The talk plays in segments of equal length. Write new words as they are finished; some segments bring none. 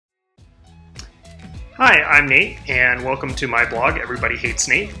Hi, I'm Nate, and welcome to my blog, Everybody Hates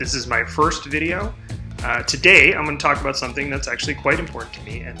Nate. This is my first video. Today, I'm going to talk about something that's actually quite important to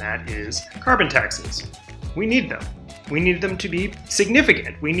me, and that is carbon taxes. We need them. We need them to be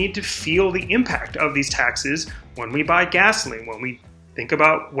significant. We need to feel the impact of these taxes when we buy gasoline, when we think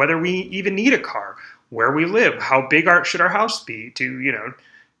about whether we even need a car, where we live, how big should our house be,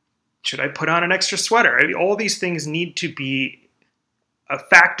 should I put on an extra sweater? I mean, all these things need to be a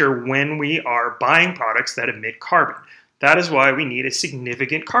factor when we are buying products that emit carbon. That is why we need a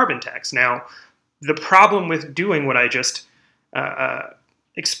significant carbon tax. Now, the problem with doing what I just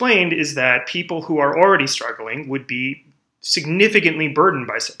explained is that people who are already struggling would be significantly burdened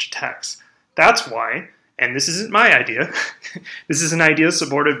by such a tax. That's why, and this isn't my idea, this is an idea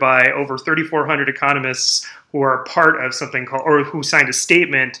supported by over 3,400 economists who are part of something called, or who signed a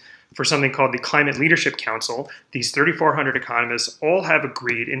statement for something called the Climate Leadership Council. These 3,400 economists all have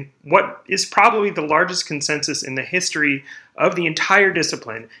agreed in what is probably the largest consensus in the history of the entire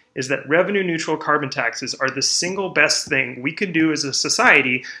discipline is that revenue-neutral carbon taxes are the single best thing we can do as a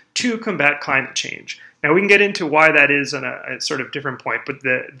society to combat climate change. Now, we can get into why that is on a sort of different point, but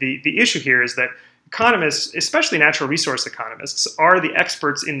the issue here is that economists, especially natural resource economists, are the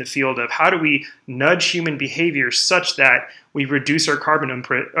experts in the field of how do we nudge human behavior such that we reduce our carbon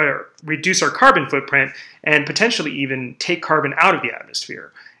footprint and potentially even take carbon out of the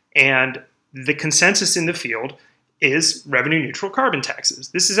atmosphere. And the consensus in the field is revenue-neutral carbon taxes.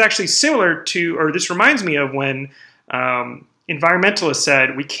 This is actually similar to, or this reminds me of when environmentalists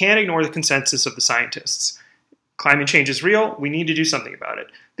said we can't ignore the consensus of the scientists. Climate change is real. We need to do something about it.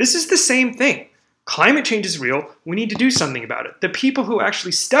 This is the same thing. Climate change is real. We need to do something about it. The people who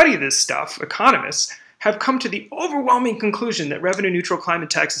actually study this stuff, economists, have come to the overwhelming conclusion that revenue-neutral climate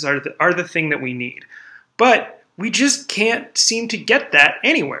taxes are the thing that we need. But we just can't seem to get that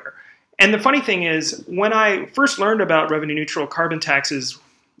anywhere. And the funny thing is, when I first learned about revenue-neutral carbon taxes,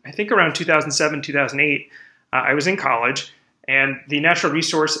 I think around 2007, 2008, I was in college, and the natural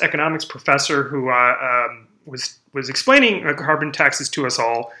resource economics professor who was explaining carbon taxes to us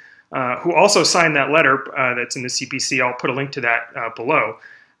all, who also signed that letter that's in the CPC, I'll put a link to that below,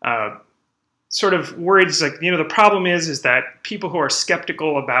 sort of words like, the problem is that people who are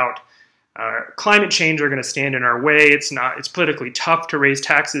skeptical about climate change are going to stand in our way. It's politically tough to raise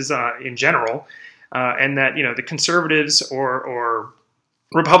taxes in general, and that, the conservatives or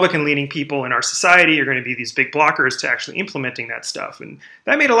Republican-leaning people in our society are going to be these big blockers to actually implementing that stuff. And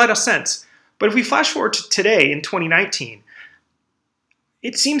that made a lot of sense. But if we flash forward to today in 2019,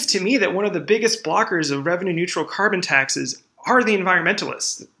 it seems to me that one of the biggest blockers of revenue-neutral carbon taxes are the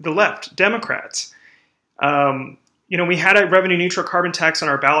environmentalists, the left, Democrats. We had a revenue-neutral carbon tax on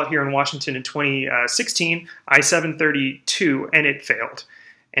our ballot here in Washington in 2016, I-732, and it failed.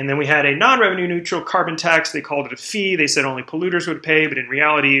 And then we had a non-revenue-neutral carbon tax. They called it a fee. They said only polluters would pay, but in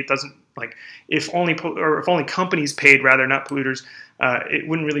reality, it doesn't. Like if only companies paid, rather, not polluters, it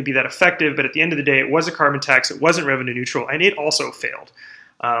wouldn't really be that effective. But at the end of the day, it was a carbon tax. It wasn't revenue-neutral, and it also failed.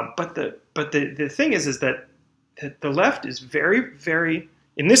 But the thing is that the left is very, very,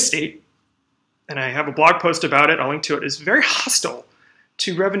 in this state, and I have a blog post about it, I'll link to it, is very hostile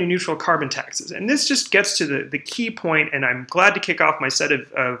to revenue-neutral carbon taxes. And this just gets to the key point, and I'm glad to kick off my set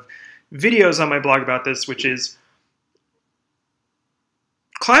of videos on my blog about this, which is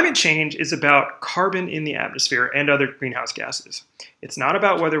climate change is about carbon in the atmosphere and other greenhouse gases. It's not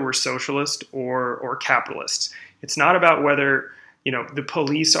about whether we're socialist or capitalists. It's not about whether the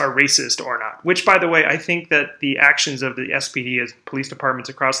police are racist or not, which, by the way, I think that the actions of the SPD as police departments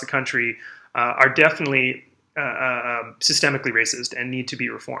across the country are definitely systemically racist and need to be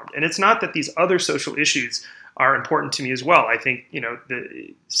reformed. And it's not that these other social issues are important to me as well. I think,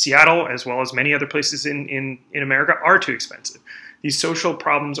 Seattle, as well as many other places in America, are too expensive. These social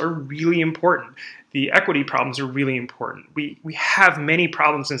problems are really important. The equity problems are really important. We have many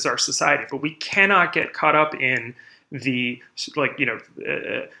problems in our society, but we cannot get caught up in the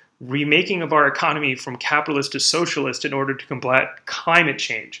remaking of our economy from capitalist to socialist in order to combat climate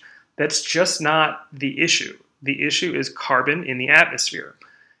change. That's just not the issue. The issue is carbon in the atmosphere.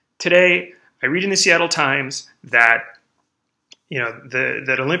 Today, I read in the Seattle Times that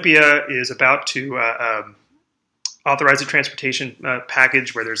that Olympia is about to authorize a transportation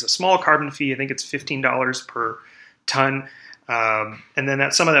package where there's a small carbon fee. I think it's $15 per ton. And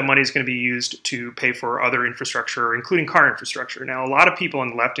then some of that money is going to be used to pay for other infrastructure, including car infrastructure. Now, a lot of people on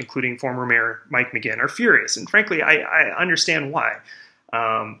the left, including former Mayor Mike McGinn, are furious. And frankly, I understand why.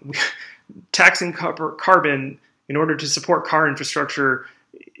 Taxing carbon in order to support car infrastructure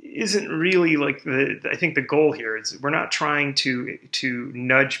isn't really like I think the goal here is we're not trying to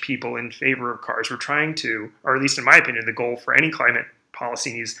nudge people in favor of cars. We're trying to, or at least in my opinion, the goal for any climate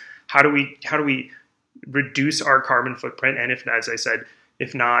policy is how do we reduce our carbon footprint, and if, as I said,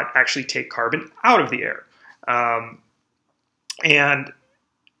 if not, actually take carbon out of the air. And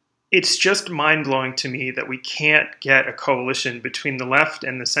it's just mind-blowing to me that we can't get a coalition between the left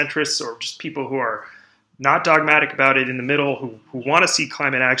and the centrists, or just people who are not dogmatic about it in the middle, who want to see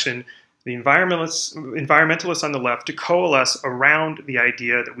climate action, the environmentalists on the left, to coalesce around the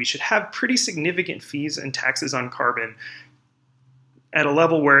idea that we should have pretty significant fees and taxes on carbon at a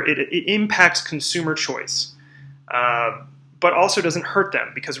level where it impacts consumer choice, but also doesn't hurt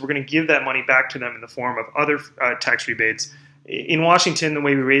them, because we're going to give that money back to them in the form of other tax rebates. In Washington, the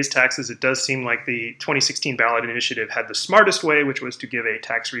way we raise taxes, it does seem like the 2016 ballot initiative had the smartest way, which was to give a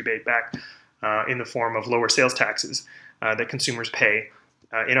tax rebate back in the form of lower sales taxes that consumers pay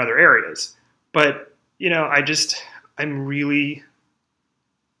in other areas. But, you know, I'm really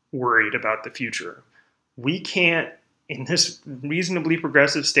worried about the future. We can't, in this reasonably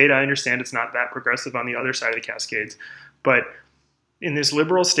progressive state, I understand it's not that progressive on the other side of the Cascades, but in this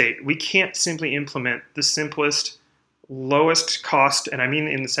liberal state, we can't simply implement the simplest, lowest cost, and I mean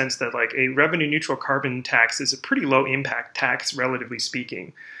in the sense that like a revenue neutral carbon tax is a pretty low impact tax, relatively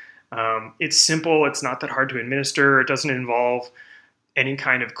speaking. It's simple, it's not that hard to administer, it doesn't involve any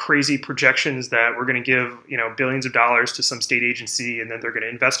kind of crazy projections that we're going to give, you know, billions of dollars to some state agency and then they're going to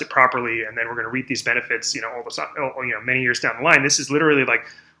invest it properly and then we're going to reap these benefits, you know, many years down the line. This is literally like,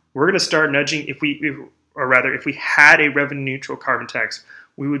 we're going to start nudging, if we had a revenue neutral carbon tax,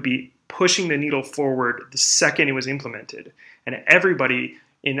 we would be pushing the needle forward the second it was implemented. And everybody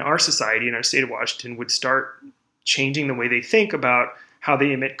in our society, in our state of Washington, would start changing the way they think about how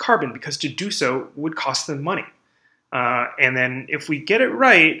they emit carbon, because to do so would cost them money. And then if we get it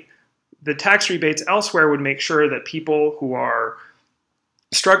right, the tax rebates elsewhere would make sure that people who are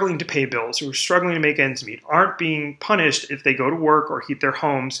struggling to pay bills, who are struggling to make ends meet, aren't being punished if they go to work or heat their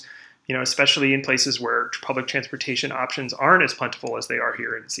homes, you know, especially in places where public transportation options aren't as plentiful as they are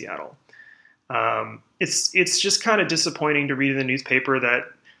here in Seattle. It's just kind of disappointing to read in the newspaper that,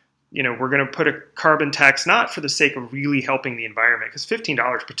 you know, we're going to put a carbon tax not for the sake of really helping the environment, because $15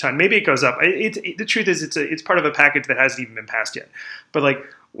 per ton, maybe it goes up. The truth is it's part of a package that hasn't even been passed yet. But like,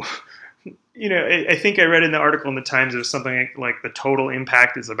 you know, I think I read in the article in the Times, it was something like the total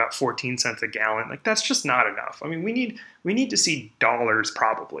impact is about 14 cents a gallon. Like, that's just not enough. I mean, we need to see dollars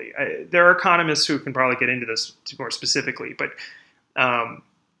probably. There are economists who can probably get into this more specifically, but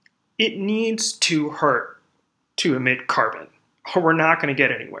it needs to hurt to emit carbon, or we're not going to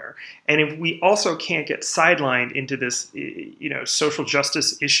get anywhere. And if we also can't get sidelined into this, you know, social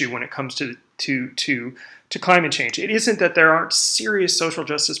justice issue when it comes to climate change, it isn't that there aren't serious social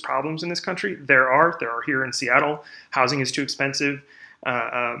justice problems in this country. There are here in Seattle. Housing is too expensive.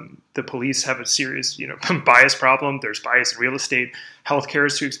 The police have a serious, you know, bias problem. There's bias in real estate. Healthcare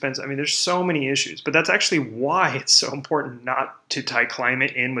is too expensive. I mean, there's so many issues, but that's actually why it's so important not to tie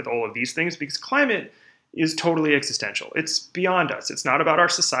climate in with all of these things, because climate is totally existential. It's beyond us. It's not about our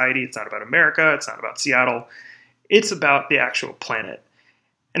society. It's not about America. It's not about Seattle. It's about the actual planet.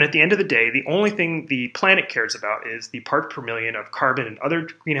 And at the end of the day, the only thing the planet cares about is the parts per million of carbon and other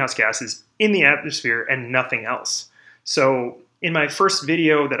greenhouse gases in the atmosphere and nothing else. So in my first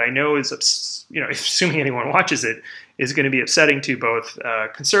video that I know is, you know, assuming anyone watches it, is going to be upsetting to both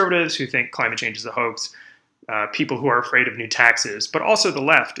conservatives who think climate change is a hoax, people who are afraid of new taxes, but also the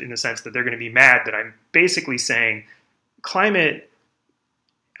left, in the sense that they're going to be mad that I'm basically saying climate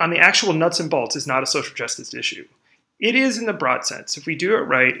on the actual nuts and bolts is not a social justice issue. It is in the broad sense. If we do it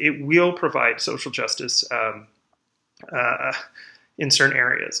right, it will provide social justice in certain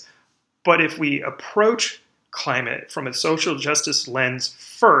areas. But if we approach climate from a social justice lens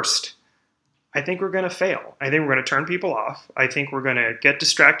first, I think we're going to fail. I think we're going to turn people off. I think we're going to get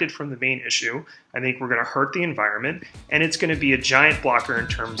distracted from the main issue. I think we're going to hurt the environment, and it's going to be a giant blocker in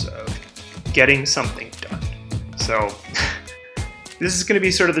terms of getting something done. So this is going to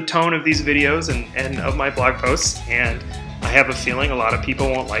be sort of the tone of these videos and of my blog posts, and I have a feeling a lot of people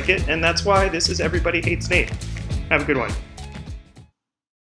won't like it, and that's why this is Everybody Hates Nate. Have a good one.